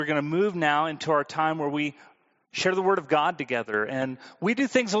We're going to move now into our time where we share the Word of God together. And we do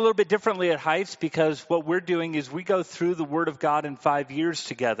things a little bit differently at Heights because what we're doing is we go through the Word of God in 5 years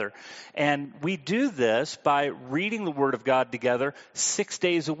together. And we do this by reading the Word of God together 6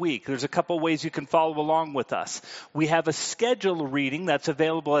 days a week. There's a couple ways you can follow along with us. We have a schedule of reading that's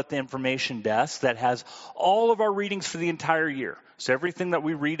available at the information desk that has all of our readings for the entire year. So everything that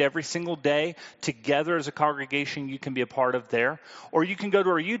we read every single day together as a congregation, you can be a part of there. Or you can go to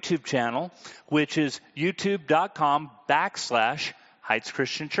our YouTube channel, which is youtube.com/Heights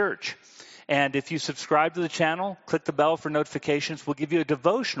Christian Church. And if you subscribe to the channel, click the bell for notifications. We'll give you a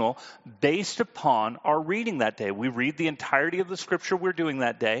devotional based upon our reading that day. We read the entirety of the scripture we're doing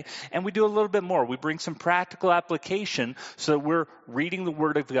that day, and we do a little bit more. We bring some practical application so that we're reading the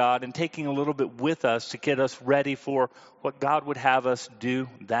Word of God and taking a little bit with us to get us ready for what God would have us do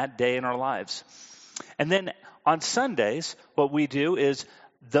that day in our lives. And then on Sundays, what we do is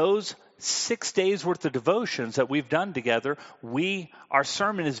those 6 days worth of devotions that we've done together, our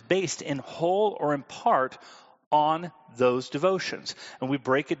sermon is based in whole or in part on those devotions. And we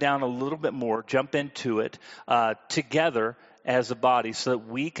break it down a little bit more, jump into it together as a body so that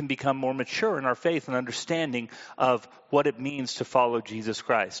we can become more mature in our faith and understanding of what it means to follow Jesus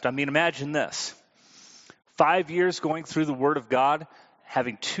Christ. I mean, imagine this. 5 years going through the Word of God,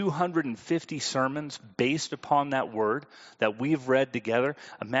 having 250 sermons based upon that word that we've read together.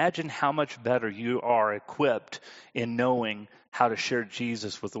 Imagine how much better you are equipped in knowing how to share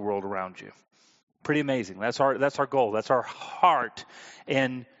Jesus with the world around you. Pretty amazing. That's our goal. That's our heart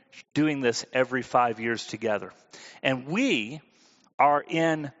in doing this every 5 years together. And we are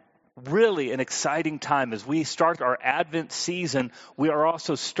in really an exciting time. As we start our Advent season, we are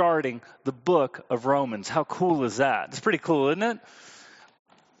also starting the book of Romans. How cool is that? It's pretty cool, isn't it?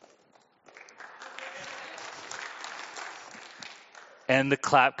 And the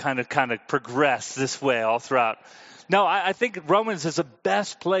clap kind of progressed this way all throughout. No, I think Romans is the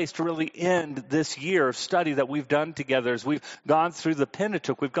best place to really end this year of study that we've done together as we've gone through the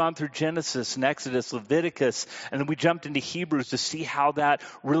Pentateuch. We've gone through Genesis and Exodus, Leviticus, and then we jumped into Hebrews to see how that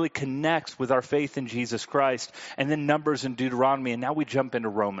really connects with our faith in Jesus Christ, and then Numbers and Deuteronomy, and now we jump into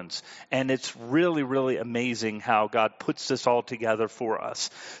Romans. And it's really, really amazing how God puts this all together for us.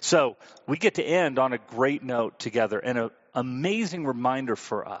 So we get to end on a great note together and an amazing reminder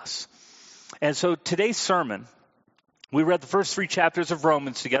for us. And so today's sermon, we read the first 3 chapters of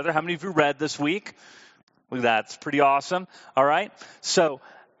Romans together. How many of you read this week? Look at that. It's pretty awesome. All right. So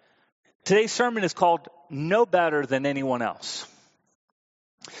today's sermon is called No Better Than Anyone Else.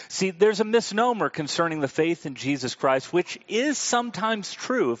 See, there's a misnomer concerning the faith in Jesus Christ, which is sometimes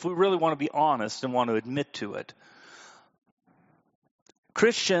true if we really want to be honest and want to admit to it.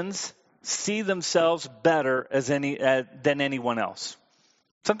 Christians see themselves better than anyone else.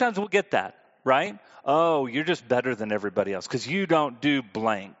 Sometimes we'll get that, right? Oh, you're just better than everybody else because you don't do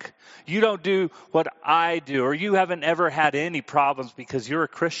blank. You don't do what I do, or you haven't ever had any problems because you're a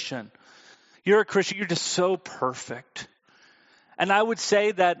Christian. You're a Christian. You're just so perfect. And I would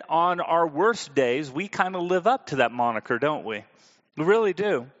say that on our worst days, we kind of live up to that moniker, don't we? We really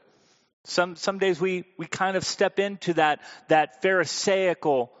do. Some days we kind of step into that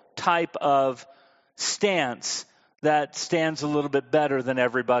Pharisaical type of stance that stands a little bit better than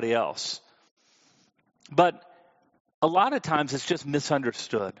everybody else. But a lot of times it's just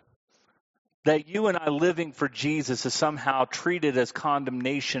misunderstood. That you and I living for Jesus is somehow treated as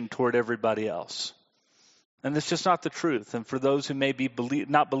condemnation toward everybody else. And that's just not the truth. And for those who may be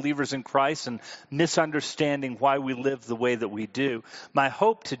not believers in Christ and misunderstanding why we live the way that we do, my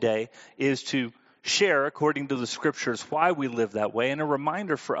hope today is to share, according to the scriptures, why we live that way, and a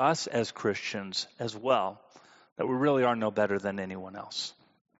reminder for us as Christians as well, that we really are no better than anyone else.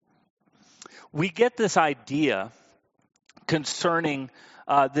 We get this idea concerning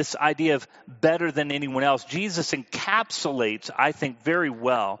this idea of better than anyone else. Jesus encapsulates, I think, very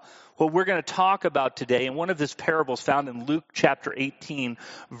well what we're going to talk about today in one of his parables found in Luke chapter 18,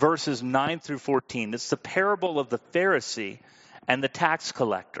 verses 9 through 14. It's the parable of the Pharisee and the tax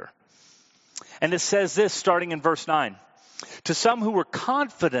collector. And it says this, starting in verse 9. To some who were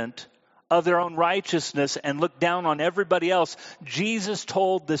confident of their own righteousness and looked down on everybody else, Jesus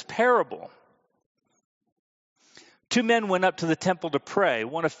told this parable. 2 men went up to the temple to pray,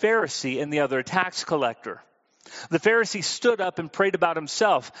 one a Pharisee and the other a tax collector. The Pharisee stood up and prayed about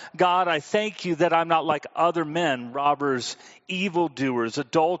himself. God, I thank you that I'm not like other men, robbers, evildoers,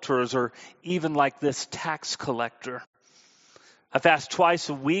 adulterers, or even like this tax collector. I fast twice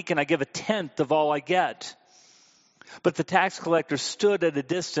a week and I give a tenth of all I get. But the tax collector stood at a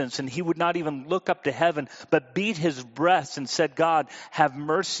distance, and he would not even look up to heaven, but beat his breast and said, God, have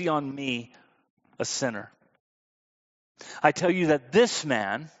mercy on me, a sinner. I tell you that this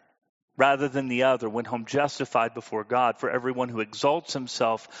man, rather than the other, went home justified before God. For everyone who exalts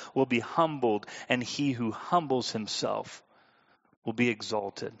himself will be humbled, and he who humbles himself will be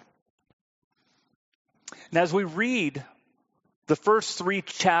exalted. Now, as we read the first 3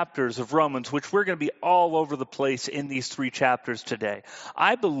 chapters of Romans, which we're going to be all over the place in these 3 chapters today,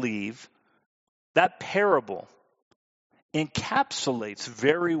 I believe that parable encapsulates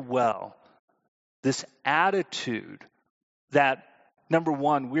very well this attitude that, number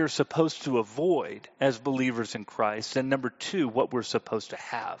one, we're supposed to avoid as believers in Christ, and number 2, what we're supposed to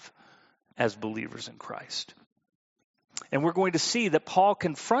have as believers in Christ. And we're going to see that Paul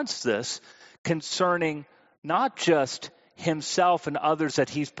confronts this concerning not just himself and others that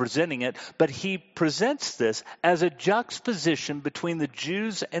he's presenting it, but he presents this as a juxtaposition between the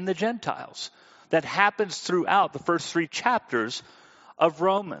Jews and the Gentiles that happens throughout the first 3 chapters of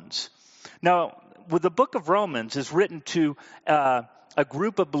Romans. Now, the book of Romans is written to a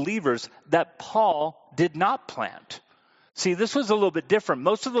group of believers that Paul did not plant. See, this was a little bit different.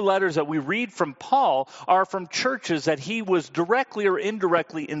 Most of the letters that we read from Paul are from churches that he was directly or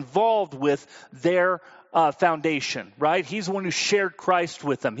indirectly involved with their foundation, right? He's the one who shared Christ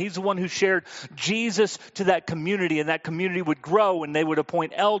with them. He's the one who shared Jesus to that community, and that community would grow, and they would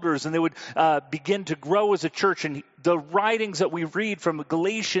appoint elders, and they would begin to grow as a church. And the writings that we read from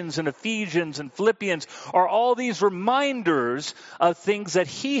Galatians and Ephesians and Philippians are all these reminders of things that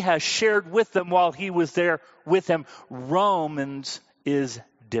he has shared with them while he was there with them. Romans is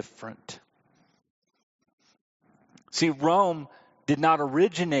different. See, Rome did not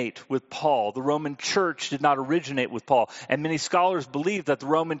originate with Paul. The Roman church did not originate with Paul. And many scholars believe that the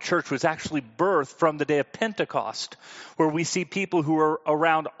Roman church was actually birthed from the day of Pentecost, where we see people who were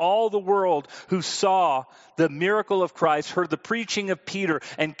around all the world who saw the miracle of Christ, heard the preaching of Peter,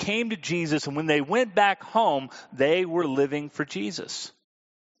 and came to Jesus. And when they went back home, they were living for Jesus.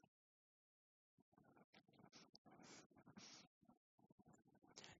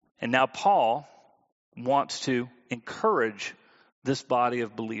 And now Paul wants to encourage this body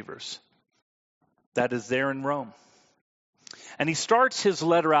of believers that is there in Rome. And he starts his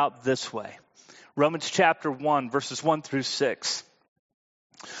letter out this way. Romans chapter 1, verses 1 through 6.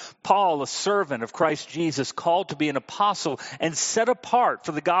 Paul, a servant of Christ Jesus, called to be an apostle and set apart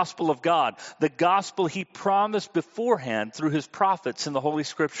for the gospel of God, the gospel he promised beforehand through his prophets in the Holy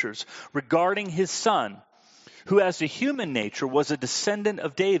Scriptures regarding his Son, who as a human nature was a descendant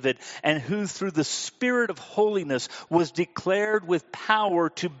of David, and who through the Spirit of holiness was declared with power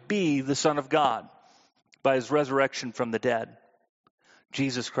to be the Son of God by his resurrection from the dead,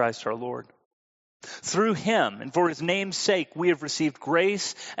 Jesus Christ our Lord. Through him and for his name's sake, we have received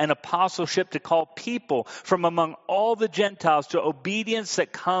grace and apostleship to call people from among all the Gentiles to obedience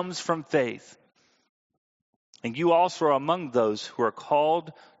that comes from faith. And you also are among those who are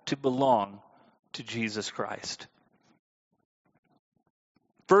called to belong to Jesus Christ.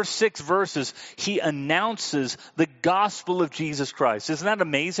 First 6 verses, he announces the gospel of Jesus Christ. Isn't that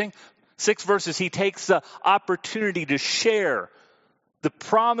amazing? 6 verses, he takes the opportunity to share the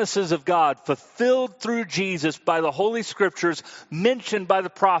promises of God fulfilled through Jesus by the Holy Scriptures mentioned by the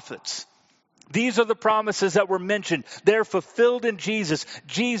prophets. These are the promises that were mentioned. They're fulfilled in Jesus.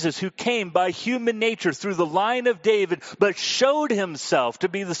 Jesus, who came by human nature through the line of David, but showed himself to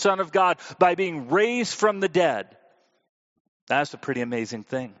be the Son of God by being raised from the dead. That's a pretty amazing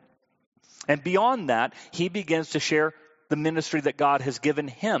thing. And beyond that, he begins to share the ministry that God has given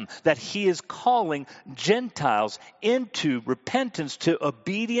him, that he is calling Gentiles into repentance, to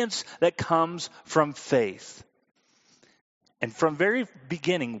obedience that comes from faith. And from very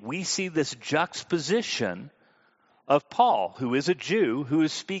beginning, we see this juxtaposition of Paul, who is a Jew, who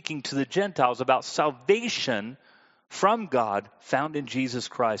is speaking to the Gentiles about salvation from God found in Jesus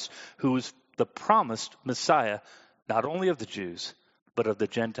Christ, who is the promised Messiah, not only of the Jews, but of the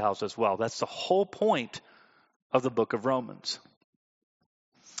Gentiles as well. That's the whole point of the book of Romans.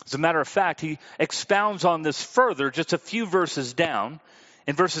 As a matter of fact, he expounds on this further just a few verses down.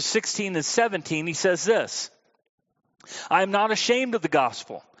 In verses 16 and 17, he says this: I am not ashamed of the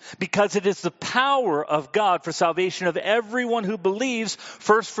gospel, because it is the power of God for salvation of everyone who believes,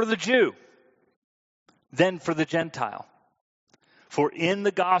 first for the Jew, then for the Gentile. For in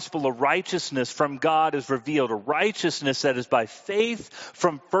the gospel a righteousness from God is revealed, a righteousness that is by faith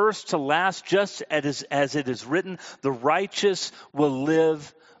from first to last, just as it is written, the righteous will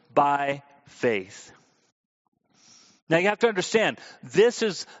live by faith. Now you have to understand, this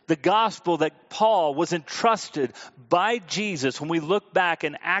is the gospel that Paul was entrusted by Jesus when we look back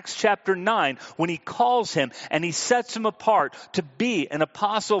in Acts chapter 9, when he calls him and he sets him apart to be an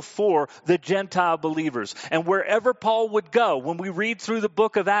apostle for the Gentile believers. And wherever Paul would go, when we read through the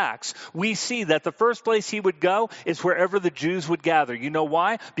book of Acts, we see that the first place he would go is wherever the Jews would gather. You know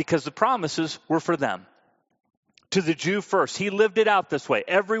why? Because the promises were for them. To the Jew first. He lived it out this way.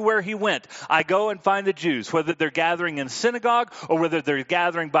 Everywhere he went, I go and find the Jews, whether they're gathering in a synagogue or whether they're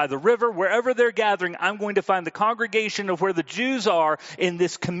gathering by the river, wherever they're gathering, I'm going to find the congregation of where the Jews are in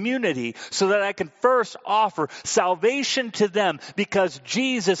this community so that I can first offer salvation to them because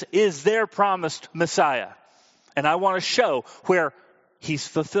Jesus is their promised Messiah. And I want to show where he's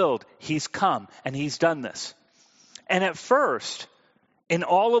fulfilled, he's come, and he's done this. And at first, in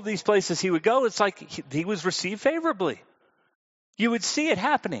all of these places he would go, it's like he was received favorably. You would see it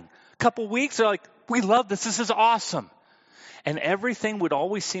happening. A couple weeks, they're like, we love this. This is awesome. And everything would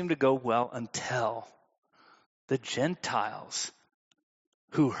always seem to go well until the Gentiles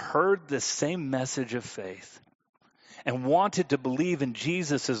who heard this same message of faith and wanted to believe in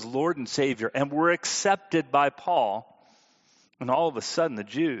Jesus as Lord and Savior and were accepted by Paul. And all of a sudden, the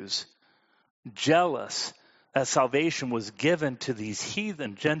Jews, jealous that salvation was given to these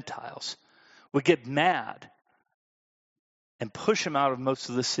heathen Gentiles, would get mad and push him out of most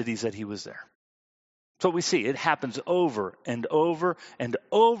of the cities that he was there. So we see it happens over and over and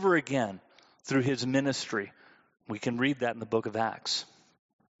over again through his ministry. We can read that in the book of Acts.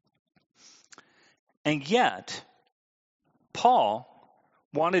 And yet, Paul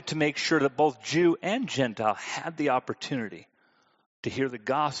wanted to make sure that both Jew and Gentile had the opportunity to hear the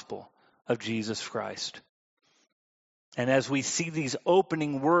gospel of Jesus Christ. And as we see these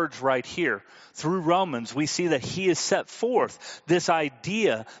opening words right here through Romans, we see that he has set forth this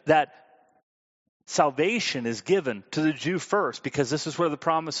idea that salvation is given to the Jew first, because this is where the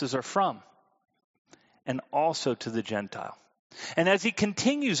promises are from, and also to the Gentile. And as he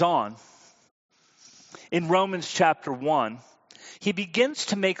continues on in Romans chapter 1, he begins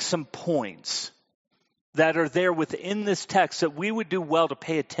to make some points that are there within this text that we would do well to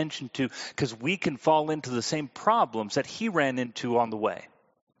pay attention to, because we can fall into the same problems that he ran into on the way.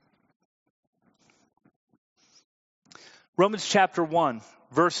 Romans chapter 1,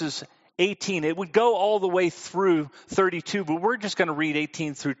 verses 18. It would go all the way through 32, but we're just going to read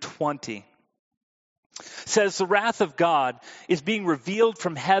 18 through 20. It says, the wrath of God is being revealed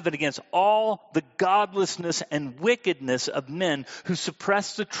from heaven against all the godlessness and wickedness of men who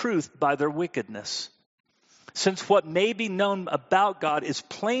suppress the truth by their wickedness. Since what may be known about God is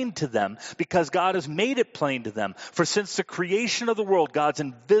plain to them, because God has made it plain to them. For since the creation of the world, God's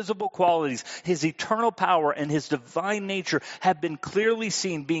invisible qualities, his eternal power, and his divine nature have been clearly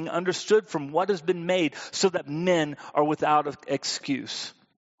seen, being understood from what has been made, so that men are without excuse.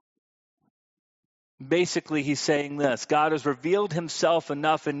 Basically, he's saying this: God has revealed himself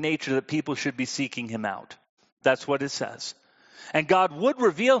enough in nature that people should be seeking him out. That's what it says. And God would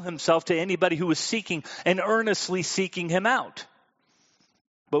reveal himself to anybody who was seeking and earnestly seeking him out.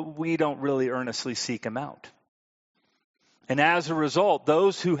 But we don't really earnestly seek him out. And as a result,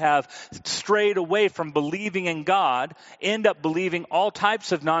 those who have strayed away from believing in God end up believing all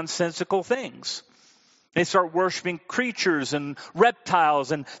types of nonsensical things. They start worshiping creatures and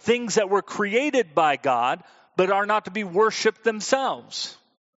reptiles and things that were created by God, but are not to be worshiped themselves.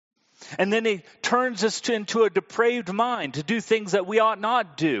 And then it turns us into a depraved mind to do things that we ought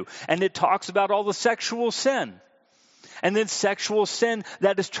not do. And it talks about all the sexual sin. And then sexual sin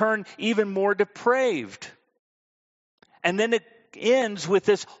that is turned even more depraved. And then it ends with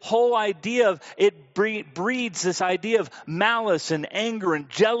this whole idea of, it breeds this idea of malice and anger and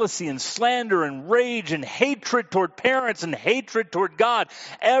jealousy and slander and rage and hatred toward parents and hatred toward God.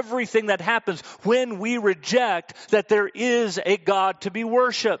 Everything that happens when we reject that there is a God to be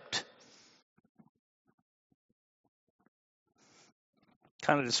worshiped.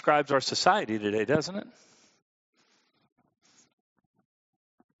 Kind of describes our society today, doesn't it?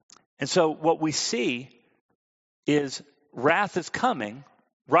 And so what we see is wrath is coming,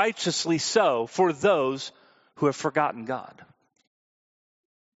 righteously so, for those who have forgotten God.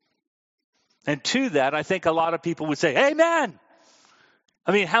 And to that, I think a lot of people would say, amen.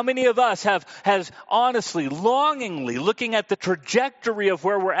 I mean, how many of us has honestly, longingly, looking at the trajectory of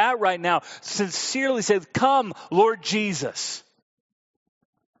where we're at right now, sincerely said, come, Lord Jesus?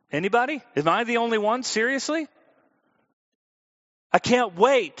 Anybody? Am I the only one? Seriously? I can't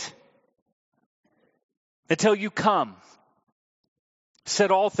wait until you come.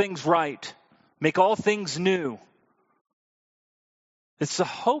 Set all things right. Make all things new. It's the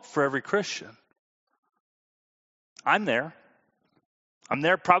hope for every Christian. I'm there. I'm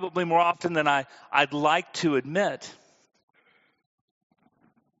there probably more often than I'd like to admit.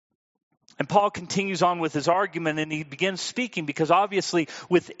 And Paul continues on with his argument, and he begins speaking because obviously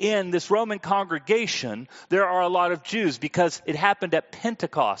within this Roman congregation, there are a lot of Jews because it happened at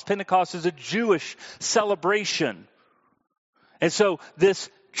Pentecost. Pentecost is a Jewish celebration. And so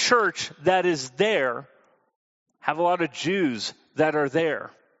this church that is there have a lot of Jews that are there.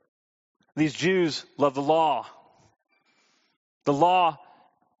 These Jews love the law. The law,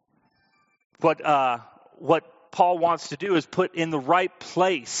 what Paul wants to do is put in the right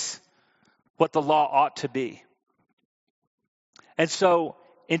place what the law ought to be. And so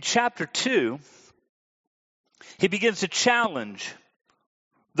in chapter 2, he begins to challenge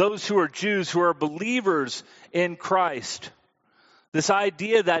those who are Jews, who are believers in Christ. This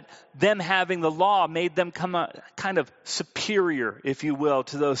idea that them having the law made them come kind of superior, if you will,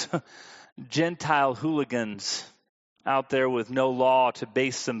 to those Gentile hooligans out there with no law to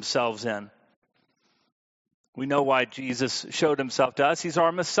base themselves in. We know why Jesus showed himself to us. He's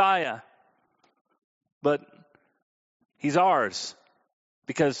our Messiah. But he's ours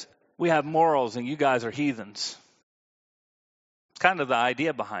because we have morals and you guys are heathens. It's kind of the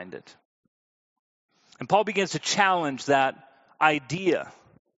idea behind it. And Paul begins to challenge that idea.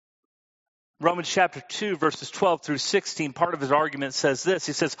 Romans chapter 2, verses 12 through 16, part of his argument says this.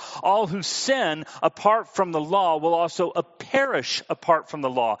 He says, all who sin apart from the law will also perish apart from the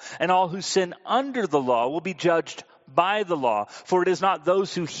law. And all who sin under the law will be judged by the law. For it is not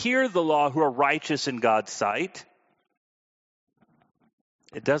those who hear the law who are righteous in God's sight.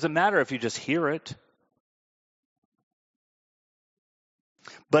 It doesn't matter if you just hear it.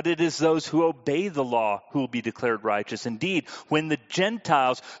 But it is those who obey the law who will be declared righteous. Indeed, when the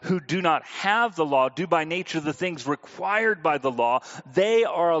Gentiles who do not have the law do by nature the things required by the law, they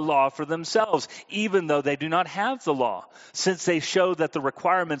are a law for themselves, even though they do not have the law. Since they show that the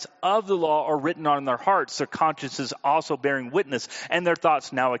requirements of the law are written on their hearts, their consciences also bearing witness, and their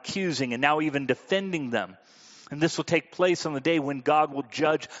thoughts now accusing and now even defending them. And this will take place on the day when God will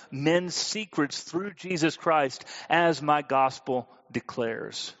judge men's secrets through Jesus Christ, as my gospel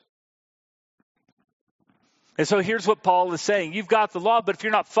declares. And so here's what Paul is saying. You've got the law, but if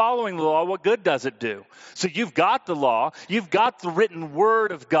you're not following the law, what good does it do? So you've got the law. You've got the written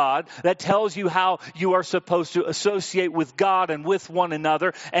word of God that tells you how you are supposed to associate with God and with one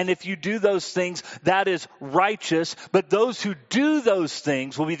another. And if you do those things, that is righteous. But those who do those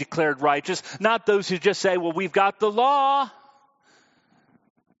things will be declared righteous, not those who just say, well, we've got the law.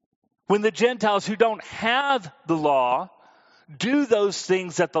 When the Gentiles who don't have the law do those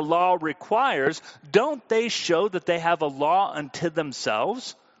things that the law requires, don't they show that they have a law unto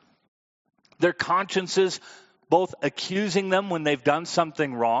themselves? Their consciences both accusing them when they've done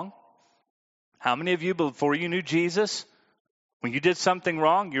something wrong. How many of you, before you knew Jesus, when you did something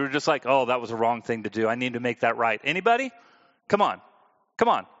wrong, you were just like, oh, that was a wrong thing to do. I need to make that right. Anybody? Come on.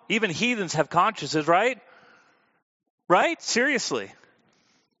 Even heathens have consciences, right? Right? Seriously.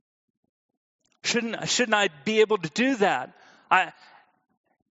 Shouldn't I be able to do that?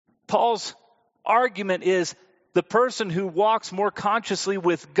 Paul's argument is the person who walks more consciously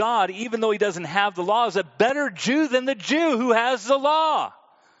with God, even though he doesn't have the law, is a better Jew than the Jew who has the law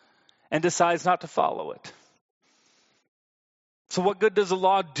and decides not to follow it. So what good does the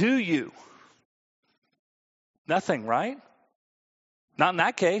law do you? Nothing, right? Not in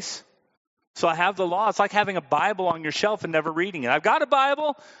that case. So I have the law. It's like having a Bible on your shelf and never reading it. I've got a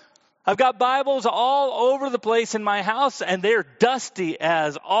Bible. I've got Bibles all over the place in my house, and they're dusty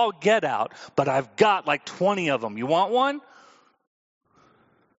as all get out, but I've got like 20 of them. You want one?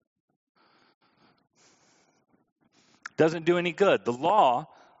 Doesn't do any good. The law,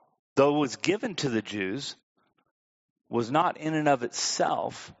 though it was given to the Jews, was not in and of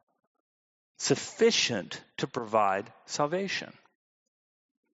itself sufficient to provide salvation.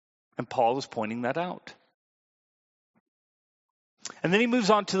 And Paul is pointing that out. And then he moves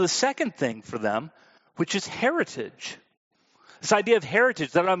on to the second thing for them, which is heritage. This idea of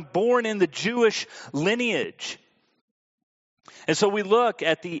heritage, that I'm born in the Jewish lineage. And so we look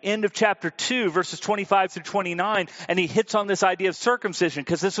at the end of chapter 2, verses 25 through 29, and he hits on this idea of circumcision,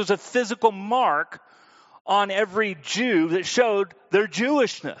 because this was a physical mark on every Jew that showed their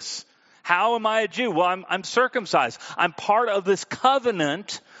Jewishness. How am I a Jew? Well, I'm circumcised. I'm part of this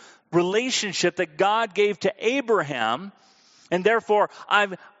covenant relationship that God gave to Abraham. And therefore,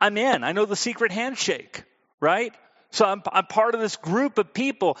 I'm in. I know the secret handshake, right? So I'm part of this group of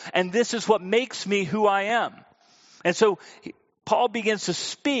people, and this is what makes me who I am. And so Paul begins to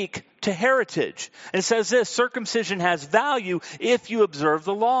speak to heritage. And it says this: circumcision has value if you observe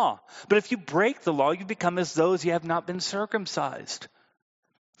the law. But if you break the law, you become as those you have not been circumcised.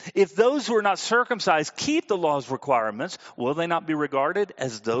 If those who are not circumcised keep the law's requirements, will they not be regarded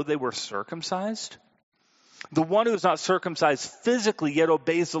as though they were circumcised? The one who is not circumcised physically yet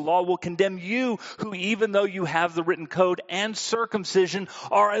obeys the law will condemn you, who even though you have the written code and circumcision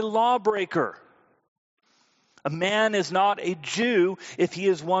are a lawbreaker. A man is not a Jew if he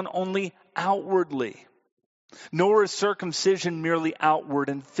is one only outwardly, nor is circumcision merely outward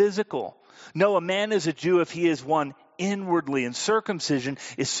and physical. No, a man is a Jew if he is one inwardly, and circumcision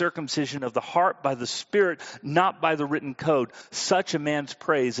is circumcision of the heart by the Spirit, not by the written code. Such a man's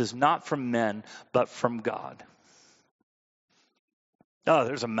praise is not from men, but from God. Oh,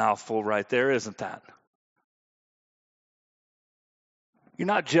 there's a mouthful right there, isn't that? You're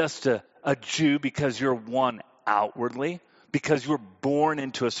not just a Jew because you're one outwardly, because you were born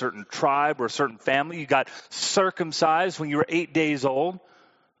into a certain tribe or a certain family. You got circumcised when you were 8 days old.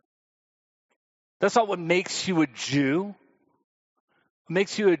 That's not what makes you a Jew. What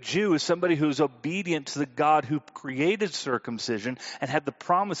makes you a Jew is somebody who's obedient to the God who created circumcision and had the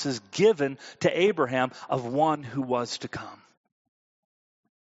promises given to Abraham of one who was to come.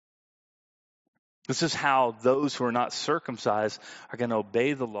 This is how those who are not circumcised are going to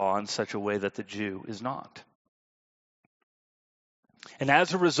obey the law in such a way that the Jew is not. And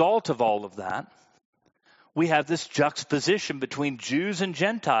as a result of all of that, we have this juxtaposition between Jews and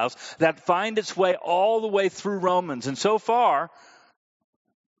Gentiles that find its way all the way through Romans. And so far,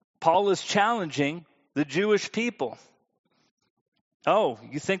 Paul is challenging the Jewish people. Oh,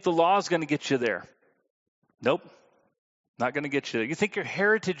 you think the law is going to get you there? Nope, not going to get you there. You think your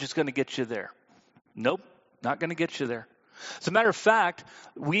heritage is going to get you there? Nope, not going to get you there. As a matter of fact,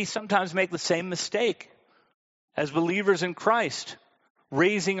 we sometimes make the same mistake as believers in Christ,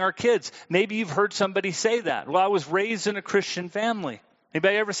 raising our kids. Maybe you've heard somebody say that. Well, I was raised in a Christian family.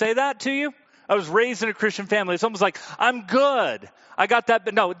 Anybody ever say that to you? I was raised in a Christian family. It's almost like, I'm good. I got that.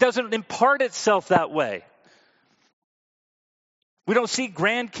 But no, it doesn't impart itself that way. We don't see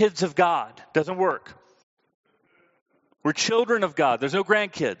grandkids of God. Doesn't work. We're children of God. There's no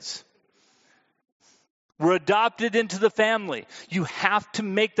grandkids. We're adopted into the family. You have to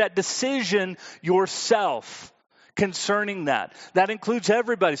make that decision yourself concerning that. That includes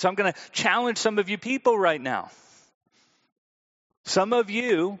everybody. So I'm going to challenge some of you people right now. Some of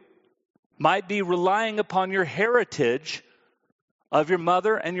you might be relying upon your heritage of your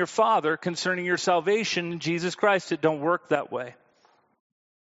mother and your father concerning your salvation in Jesus Christ. It don't work that way.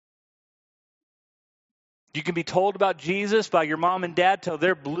 You can be told about Jesus by your mom and dad till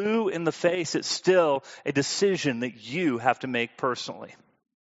they're blue in the face. It's still a decision that you have to make personally.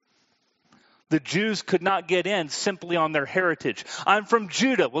 The Jews could not get in simply on their heritage. I'm from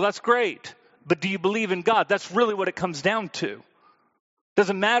Judah. Well, that's great. But do you believe in God? That's really what it comes down to.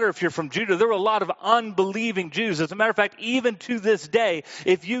 Doesn't matter if you're from Judah. There were a lot of unbelieving Jews. As a matter of fact, even to this day,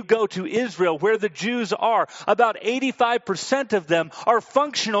 if you go to Israel, where the Jews are, about 85% of them are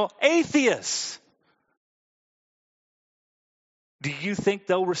functional atheists. Do you think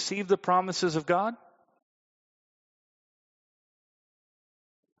they'll receive the promises of God?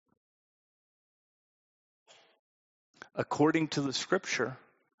 According to the scripture,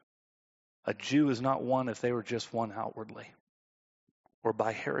 a Jew is not one if they were just one outwardly or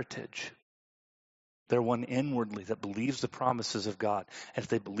by heritage. They're one inwardly that believes the promises of God. And if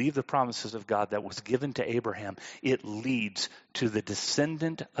they believe the promises of God that was given to Abraham, it leads to the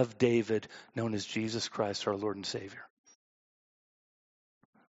descendant of David known as Jesus Christ, our Lord and Savior.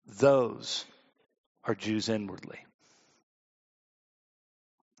 Those are Jews inwardly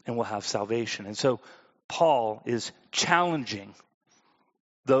and will have salvation. And so Paul is challenging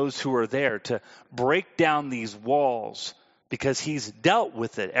those who are there to break down these walls because he's dealt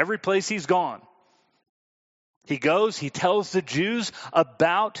with it every place he's gone. He goes, he tells the Jews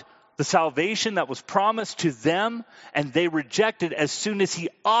about the salvation that was promised to them, and they reject it as soon as he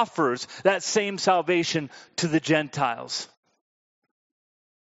offers that same salvation to the Gentiles.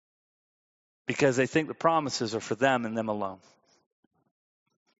 Because they think the promises are for them and them alone.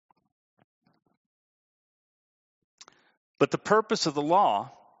 But the purpose of the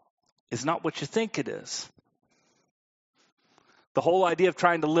law is not what you think it is. The whole idea of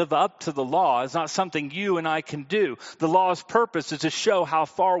trying to live up to the law is not something you and I can do. The law's purpose is to show how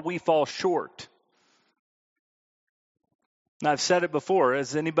far we fall short. And I've said it before.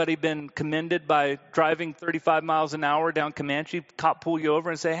 Has anybody been commended by driving 35 miles an hour down Comanche? Cop pull you over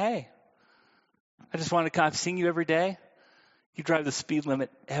and say, hey, I just want to, I've seen you every day. You drive the speed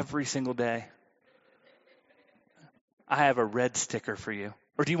limit every single day. I have a red sticker for you.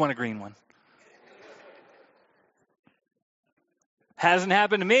 Or do you want a green one? Hasn't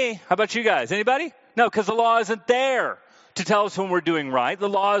happened to me. How about you guys? Anybody? No, because the law isn't there to tell us when we're doing right. The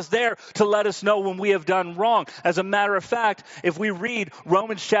law is there to let us know when we have done wrong. As a matter of fact, if we read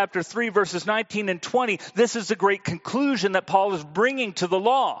Romans chapter 3, verses 19 and 20, this is the great conclusion that Paul is bringing to the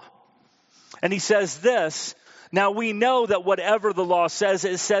law. And he says this, now we know that whatever the law says,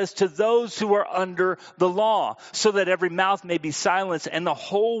 it says to those who are under the law, so that every mouth may be silenced and the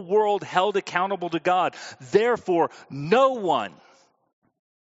whole world held accountable to God. Therefore, no one,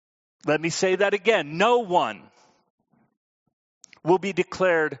 let me say that again, no one will be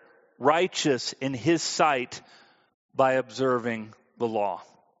declared righteous in his sight by observing the law.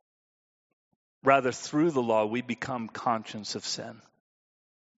 Rather, through the law, we become conscious of sin.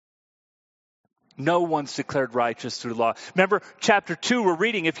 No one's declared righteous through the law. Remember, chapter 2, we're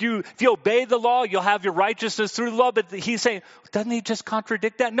reading, if you obey the law, you'll have your righteousness through the law. But he's saying, doesn't he just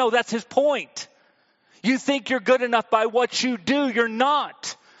contradict that? No, that's his point. You think you're good enough by what you do. You're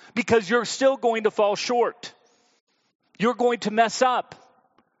not, because you're still going to fall short. You're going to mess up.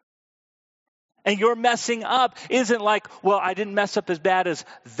 And your messing up isn't like, well, I didn't mess up as bad as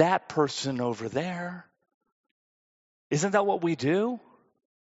that person over there. Isn't that what we do?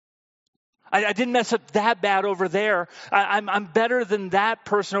 I didn't mess up that bad over there. I'm better than that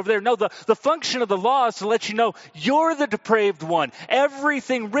person over there. No, the function of the law is to let you know you're the depraved one.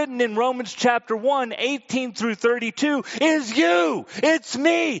 Everything written in Romans chapter 1, 18 through 32 is you. It's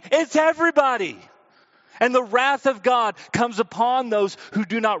me. It's everybody. And the wrath of God comes upon those who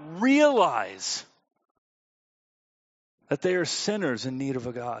do not realize that they are sinners in need of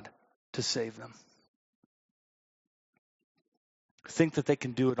a God to save them. Who think that they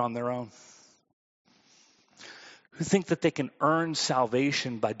can do it on their own. Who think that they can earn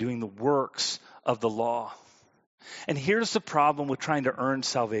salvation by doing the works of the law. And here's the problem with trying to earn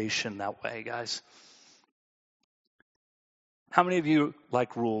salvation that way, guys. How many of you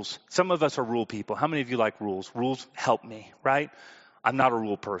like rules? Some of us are rule people. How many of you like rules? Rules help me, right? I'm not a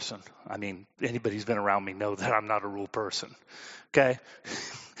rule person. I mean, anybody who's been around me know that I'm not a rule person. Okay?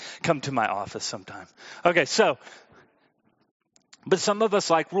 Come to my office sometime. Okay, but some of us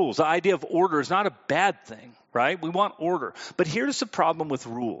like rules. The idea of order is not a bad thing, right? We want order. But here's the problem with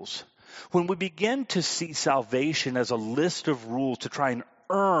rules. When we begin to see salvation as a list of rules to try and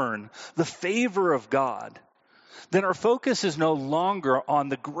earn the favor of God, then our focus is no longer on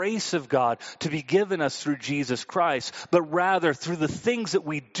the grace of God to be given us through Jesus Christ, but rather through the things that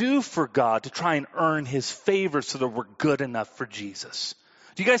we do for God to try and earn his favor so that we're good enough for Jesus.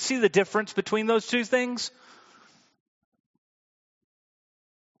 Do you guys see the difference between those two things?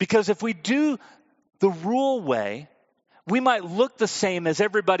 Because if we do the rule way, we might look the same as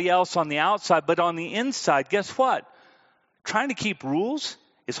everybody else on the outside, but on the inside, guess what? Trying to keep rules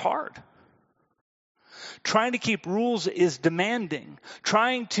is hard. Trying to keep rules is demanding.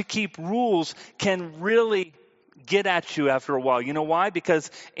 Trying to keep rules can really get at you after a while. You know why? Because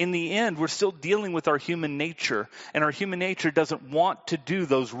in the end, we're still dealing with our human nature, and our human nature doesn't want to do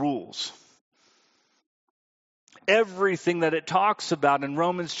those rules. Everything that it talks about in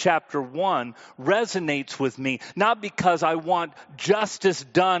Romans chapter 1 resonates with me, not because I want justice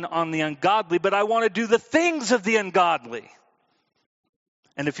done on the ungodly, but I want to do the things of the ungodly.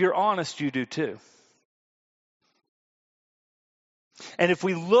 And if you're honest, you do too. And if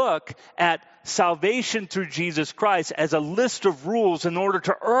we look at salvation through Jesus Christ as a list of rules in order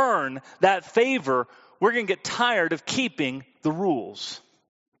to earn that favor, we're going to get tired of keeping the rules.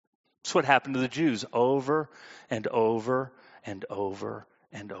 That's what happened to the Jews over and over and over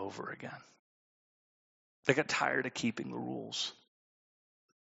and over again. They got tired of keeping the rules.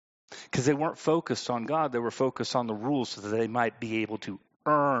 Because they weren't focused on God, they were focused on the rules so that they might be able to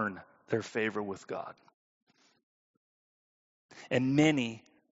earn their favor with God. And many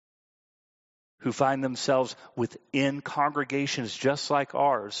who find themselves within congregations just like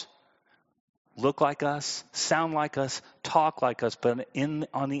ours look like us, sound like us, talk like us, but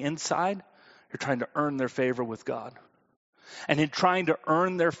on the inside, you're trying to earn their favor with God. And in trying to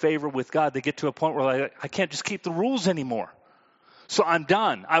earn their favor with God, they get to a point where I can't just keep the rules anymore. So I'm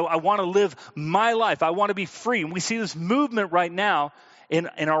done. I want to live my life. I want to be free. And we see this movement right now in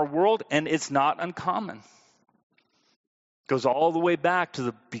our world, and it's not uncommon. It goes all the way back to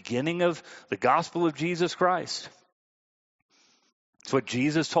the beginning of the gospel of Jesus Christ. It's what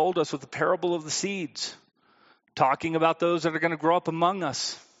Jesus told us with the parable of the seeds, talking about those that are going to grow up among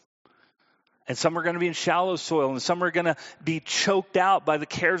us. And some are going to be in shallow soil, and some are going to be choked out by the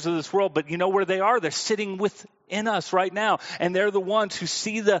cares of this world. But you know where they are? They're sitting in us right now. And they're the ones who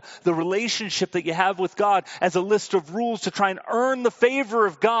see the relationship that you have with God as a list of rules to try and earn the favor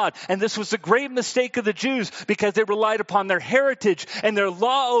of God. And this was a great mistake of the Jews because they relied upon their heritage and their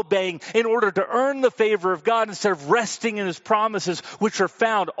law obeying in order to earn the favor of God instead of resting in his promises, which are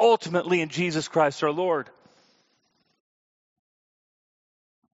found ultimately in Jesus Christ our Lord.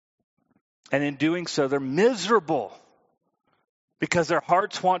 And in doing so, they're miserable because their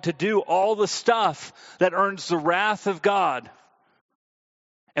hearts want to do all the stuff that earns the wrath of God.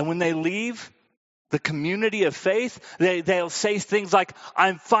 And when they leave the community of faith, they'll say things like,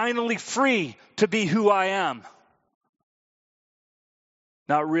 I'm finally free to be who I am.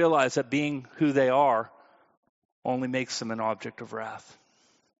 Not realize that being who they are only makes them an object of wrath.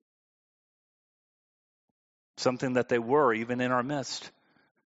 Something that they were even in our midst,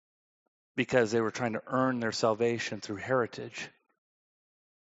 because they were trying to earn their salvation through heritage.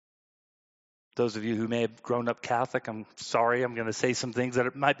 Those of you who may have grown up Catholic, I'm sorry, I'm going to say some things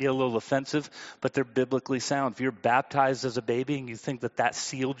that might be a little offensive, but they're biblically sound. If you're baptized as a baby and you think that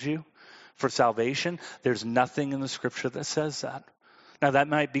sealed you for salvation, there's nothing in the scripture that says that. Now, that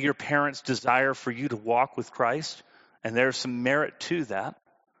might be your parents' desire for you to walk with Christ, and there's some merit to that.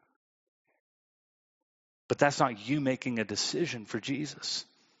 But that's not you making a decision for Jesus.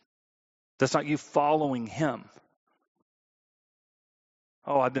 That's not you following him.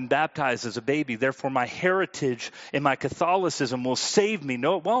 Oh, I've been baptized as a baby, therefore my heritage and my Catholicism will save me.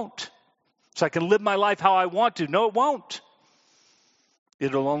 No, it won't. So I can live my life how I want to. No, it won't.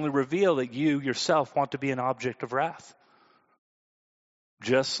 It'll only reveal that you yourself want to be an object of wrath,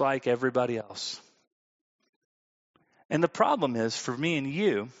 just like everybody else. And the problem is, for me and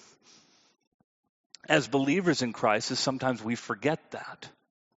you, as believers in Christ, is sometimes we forget that.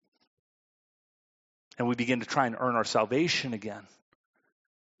 And we begin to try and earn our salvation again.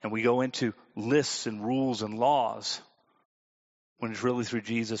 And we go into lists and rules and laws when it's really through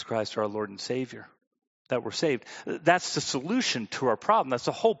Jesus Christ, our Lord and Savior, that we're saved. That's the solution to our problem. That's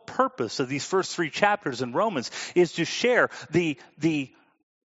the whole purpose of these first 3 chapters in Romans, is to share the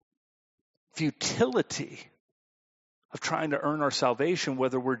futility of trying to earn our salvation,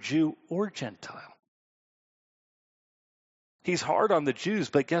 whether we're Jew or Gentile. He's hard on the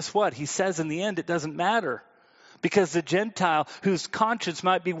Jews, but guess what? He says in the end it doesn't matter. Because the Gentile whose conscience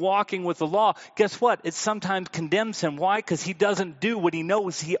might be walking with the law, guess what? It sometimes condemns him. Why? Because he doesn't do what he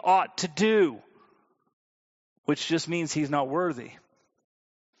knows he ought to do. Which just means he's not worthy.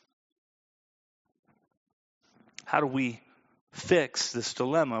 How do we fix this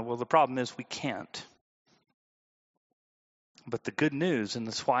dilemma? Well, the problem is we can't. But the good news, and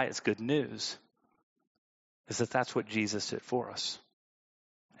that's why it's good news, is that that's what Jesus did for us.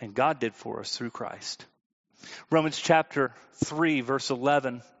 And God did for us through Christ. Romans chapter 3, verses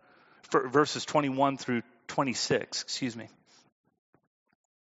 21 through 26,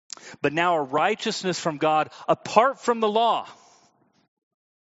 But now a righteousness from God apart from the law,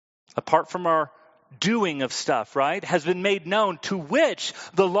 apart from our doing of stuff, right, has been made known, to which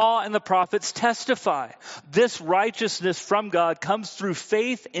the law and the prophets testify. This righteousness from God comes through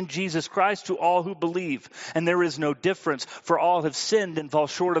faith in Jesus Christ to all who believe. And there is no difference, for all have sinned and fall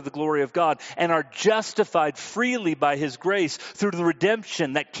short of the glory of God, and are justified freely by his grace through the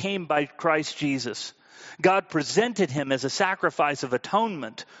redemption that came by Christ Jesus. God presented him as a sacrifice of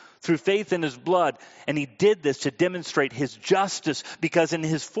atonement through faith in his blood, and he did this to demonstrate his justice, because in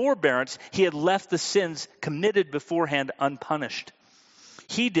his forbearance he had left the sins committed beforehand unpunished.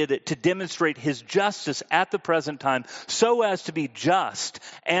 He did it to demonstrate his justice at the present time, so as to be just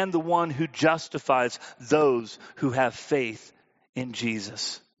and the one who justifies those who have faith in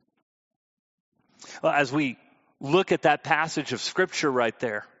Jesus. Well, as we look at that passage of Scripture right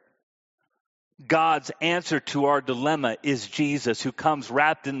there, God's answer to our dilemma is Jesus, who comes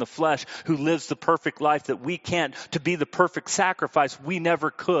wrapped in the flesh, who lives the perfect life that we can't, to be the perfect sacrifice we never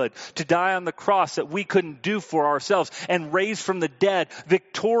could, to die on the cross that we couldn't do for ourselves, and raised from the dead,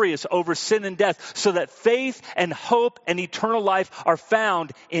 victorious over sin and death, so that faith and hope and eternal life are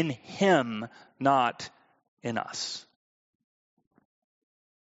found in him, not in us.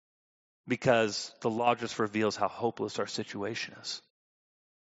 Because the law just reveals how hopeless our situation is.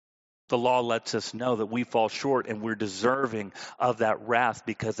 The law lets us know that we fall short and we're deserving of that wrath,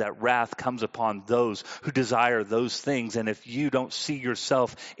 because that wrath comes upon those who desire those things. And if you don't see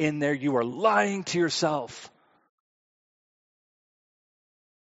yourself in there, you are lying to yourself.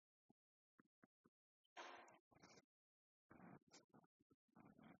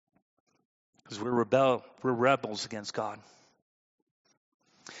 Because we're rebels against God.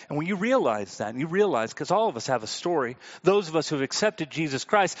 And when you realize that, and you realize, because all of us have a story, those of us who have accepted Jesus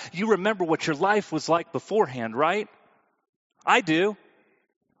Christ, you remember what your life was like beforehand, right? I do.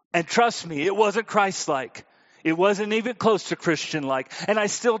 And trust me, it wasn't Christ-like. It wasn't even close to Christian-like. And I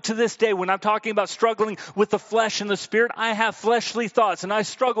still, to this day, when I'm talking about struggling with the flesh and the spirit, I have fleshly thoughts, and I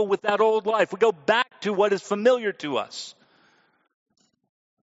struggle with that old life. We go back to what is familiar to us.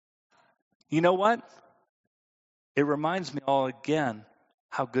 You know what? It reminds me all again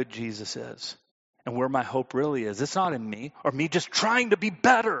how good Jesus is and where my hope really is. It's not in me or me just trying to be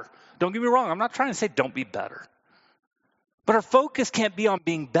better. Don't get me wrong. I'm not trying to say don't be better. But our focus can't be on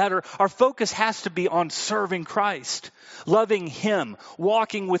being better. Our focus has to be on serving Christ, loving Him,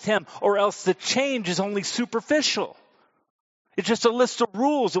 walking with Him, or else the change is only superficial. It's just a list of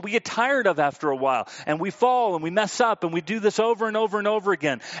rules that we get tired of after a while. And we fall and we mess up and we do this over and over and over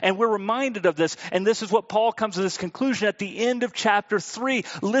again. And we're reminded of this. And this is what Paul comes to this conclusion at the end of chapter 3.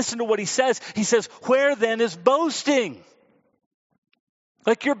 Listen to what he says. He says, where then is boasting?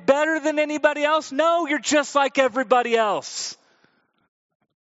 Like you're better than anybody else? No, you're just like everybody else.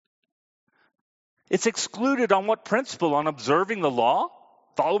 It's excluded on what principle? On observing the law?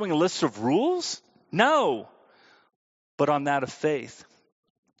 Following a list of rules? No. But on that of faith.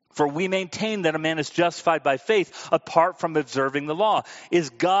 For we maintain that a man is justified by faith apart from observing the law. Is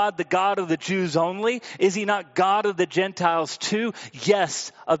God the God of the Jews only? Is He not God of the Gentiles too?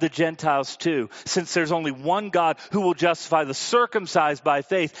 Yes, of the Gentiles too. Since there's only one God who will justify the circumcised by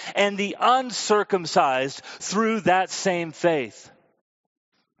faith and the uncircumcised through that same faith.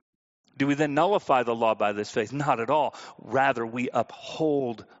 Do we then nullify the law by this faith? Not at all. Rather, we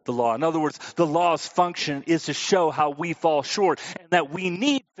uphold the law. In other words, the law's function is to show how we fall short and that we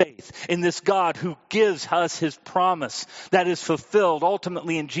need faith in this God who gives us His promise that is fulfilled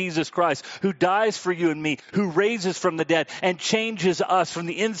ultimately in Jesus Christ, who dies for you and me, who raises from the dead and changes us from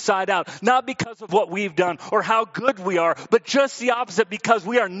the inside out, not because of what we've done or how good we are, but just the opposite, because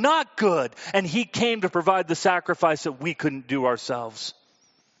we are not good and He came to provide the sacrifice that we couldn't do ourselves.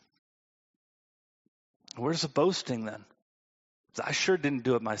 Where's the boasting then? I sure didn't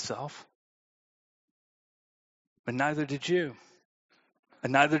do it myself. But neither did you.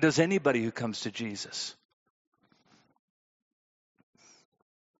 And neither does anybody who comes to Jesus.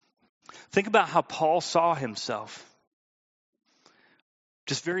 Think about how Paul saw himself.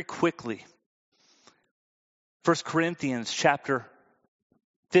 Just very quickly. 1 Corinthians chapter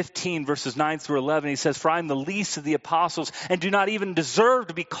 15 verses 9 through 11, he says, for I am the least of the apostles and do not even deserve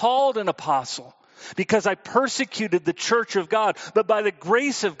to be called an apostle, because I persecuted the church of God, but by the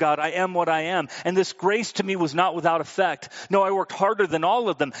grace of God I am what I am. And this grace to me was not without effect. No, I worked harder than all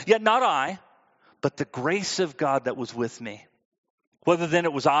of them, yet not I, but the grace of God that was with me. Whether then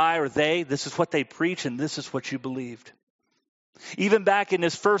it was I or they, this is what they preach and this is what you believed. Even back in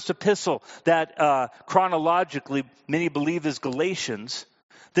his first epistle that chronologically many believe is Galatians,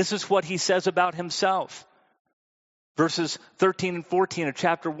 this is what he says about himself. Verses 13 and 14 of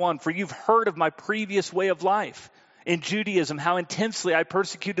chapter 1, for you've heard of my previous way of life in Judaism, how intensely I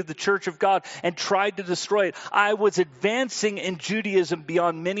persecuted the church of God and tried to destroy it. I was advancing in Judaism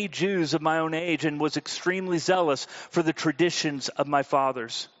beyond many Jews of my own age and was extremely zealous for the traditions of my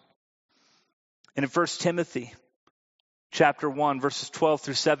fathers. And in 1 Timothy chapter 1, verses 12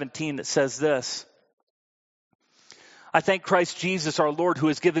 through 17, it says this. I thank Christ Jesus our Lord, who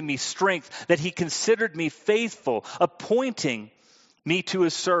has given me strength, that He considered me faithful, appointing me to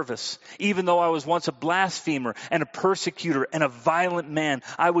His service. Even though I was once a blasphemer and a persecutor and a violent man,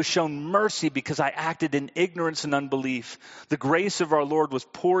 I was shown mercy because I acted in ignorance and unbelief. The grace of our Lord was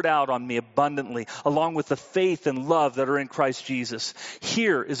poured out on me abundantly, along with the faith and love that are in Christ Jesus.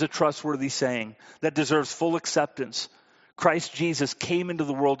 Here is a trustworthy saying that deserves full acceptance. Christ Jesus came into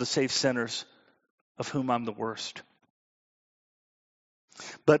the world to save sinners, of whom I'm the worst.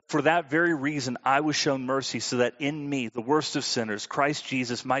 But for that very reason, I was shown mercy so that in me, the worst of sinners, Christ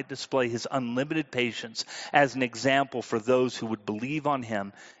Jesus might display His unlimited patience as an example for those who would believe on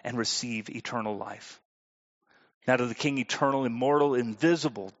Him and receive eternal life. Now to the King, eternal, immortal,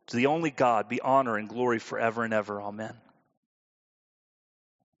 invisible, to the only God, be honor and glory forever and ever. Amen.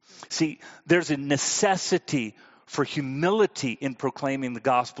 See, there's a necessity for humility in proclaiming the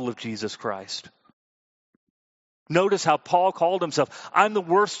gospel of Jesus Christ. Notice how Paul called himself, I'm the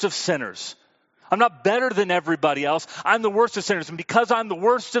worst of sinners. I'm not better than everybody else. I'm the worst of sinners. And because I'm the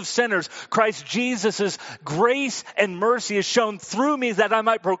worst of sinners, Christ Jesus' grace and mercy is shown through me that I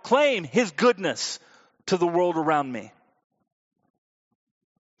might proclaim His goodness to the world around me.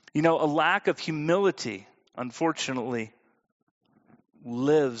 You know, a lack of humility, unfortunately,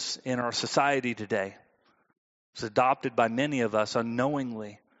 lives in our society today. It's adopted by many of us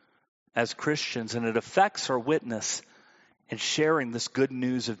unknowingly as Christians, and it affects our witness in sharing this good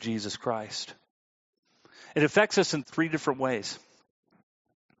news of Jesus Christ. It affects us in three different ways.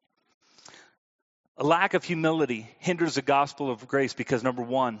 A lack of humility hinders the gospel of grace because, number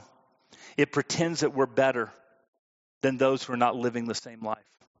one, it pretends that we're better than those who are not living the same life.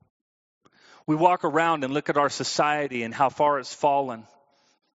 We walk around and look at our society and how far it's fallen.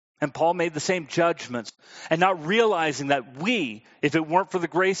 And Paul made the same judgments, and not realizing that we, if it weren't for the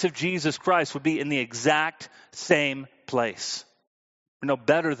grace of Jesus Christ, would be in the exact same place. We're no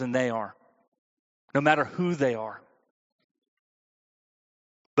better than they are, no matter who they are.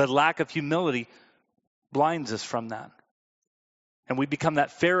 But lack of humility blinds us from that. And we become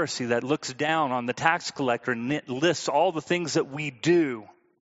that Pharisee that looks down on the tax collector and lists all the things that we do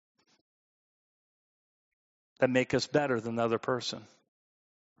that make us better than the other person.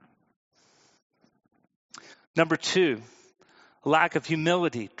 Number two, lack of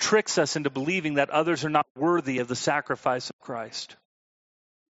humility tricks us into believing that others are not worthy of the sacrifice of Christ.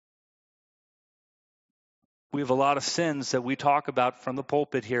 We have a lot of sins that we talk about from the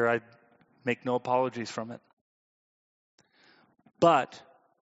pulpit here. I make no apologies from it. But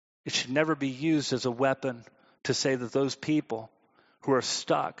it should never be used as a weapon to say that those people who are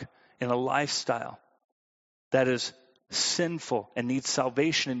stuck in a lifestyle that is sinful and needs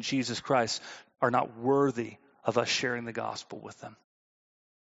salvation in Jesus Christ are not worthy of us sharing the gospel with them.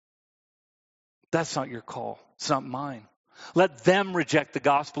 That's not your call. It's not mine. Let them reject the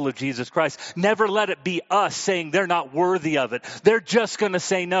gospel of Jesus Christ. Never let it be us saying they're not worthy of it. They're just going to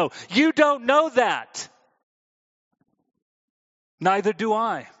say no. You don't know that. Neither do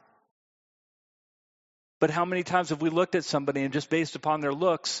I. But how many times have we looked at somebody and just based upon their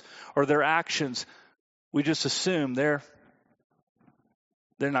looks or their actions, we just assume they're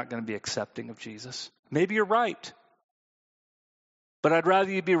not going to be accepting of Jesus? Maybe you're right. But I'd rather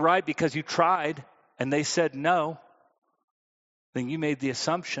you be right because you tried and they said no than you made the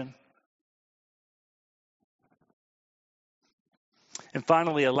assumption. And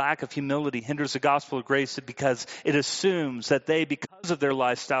finally, a lack of humility hinders the gospel of grace because it assumes that they, because of their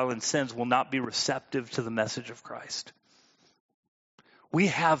lifestyle and sins, will not be receptive to the message of Christ. We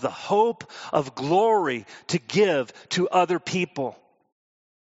have the hope of glory to give to other people.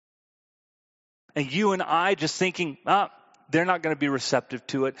 And you and I just thinking, they're not going to be receptive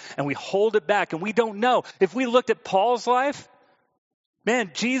to it. And we hold it back and we don't know. If we looked at Paul's life,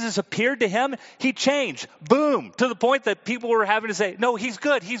 man, Jesus appeared to him. He changed. Boom. To the point that people were having to say, no, he's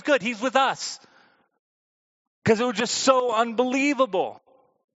good. He's good. He's with us. Because it was just so unbelievable.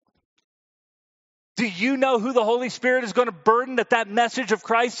 Do you know who the Holy Spirit is going to burden that message of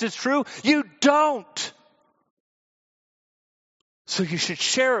Christ is true? You don't. So you should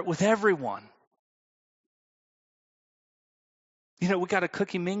share it with everyone. You know, we got a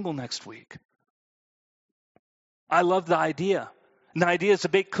cookie mingle next week. I love the idea. And the idea is to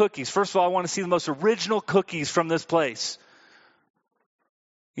bake cookies. First of all, I want to see the most original cookies from this place.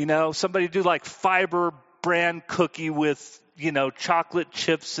 You know, somebody do like Fiber brand cookie with, chocolate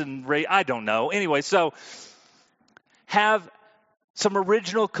chips and I don't know. Anyway, so have some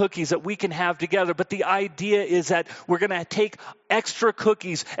original cookies that we can have together. But the idea is that we're going to take extra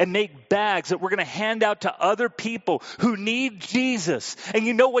cookies and make bags that we're going to hand out to other people who need Jesus. And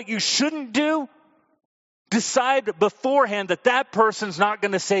you know what you shouldn't do? Decide beforehand that person's not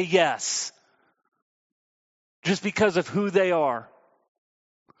going to say yes. Just because of who they are.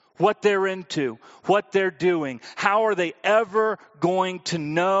 What they're into. What they're doing. How are they ever going to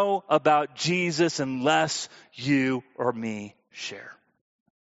know about Jesus unless you or me share?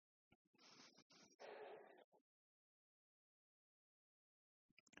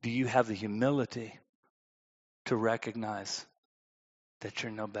 Do you have the humility to recognize that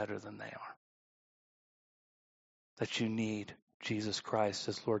you're no better than they are? That you need Jesus Christ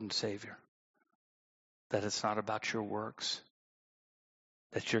as Lord and Savior? That it's not about your works?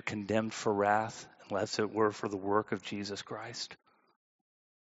 That you're condemned for wrath unless it were for the work of Jesus Christ?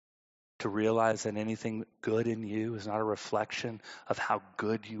 To realize that anything good in you is not a reflection of how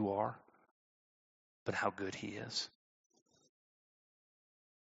good you are, but how good He is.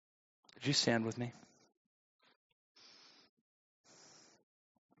 Could you stand with me?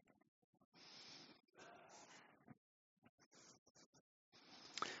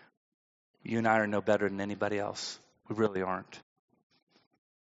 You and I are no better than anybody else. We really aren't.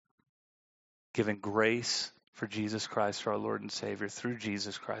 Given grace for Jesus Christ, our Lord and Savior, through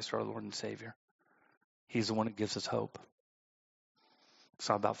Jesus Christ, our Lord and Savior. He's the one that gives us hope. It's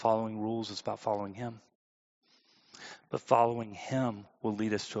not about following rules, it's about following Him. But following Him will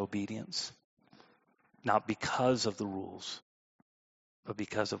lead us to obedience. not because of the rules, but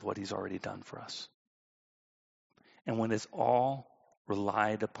because of what he's already done for us. And when it's all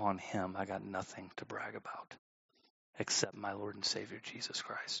relied upon him, I got nothing to brag about except my Lord and Savior, Jesus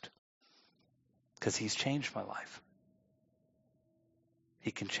Christ. Because he's changed my life.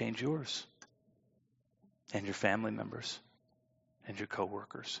 He can change yours and your family members and your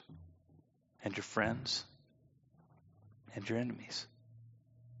coworkers and your friends and your enemies.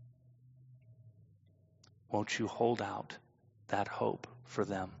 Won't you hold out that hope for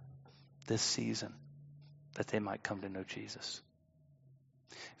them this season, that they might come to know Jesus?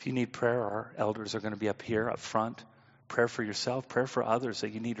 If you need prayer, our elders are going to be up here up front. Prayer for yourself, prayer for others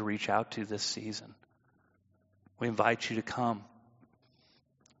that you need to reach out to this season. We invite you to come.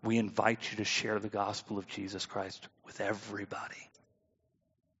 We invite you to share the gospel of Jesus Christ with everybody.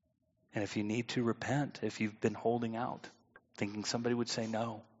 And if you need to repent, if you've been holding out, thinking somebody would say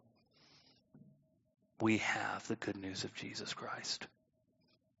no, we have the good news of Jesus Christ.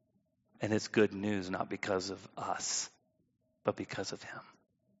 And it's good news not because of us, but because of him.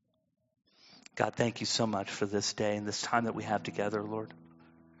 God, thank you so much for this day and this time that we have together, Lord.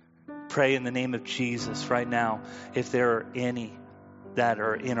 Pray in the name of Jesus right now, if there are any that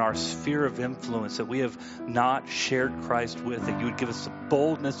are in our sphere of influence that we have not shared Christ with, that you would give us the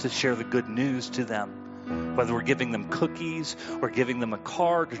boldness to share the good news to them. Whether we're giving them cookies or giving them a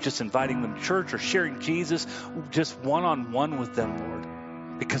card or just inviting them to church or sharing Jesus, just one-on-one with them,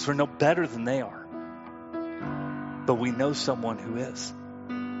 Lord, because we're no better than they are. But we know someone who is,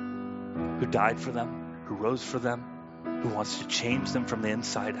 who died for them, who rose for them, who wants to change them from the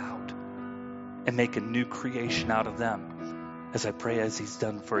inside out and make a new creation out of them, as I pray as he's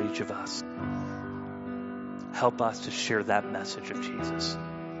done for each of us. Help us to share that message of Jesus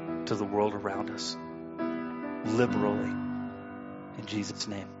to the world around us liberally. In Jesus'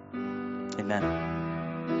 name, amen.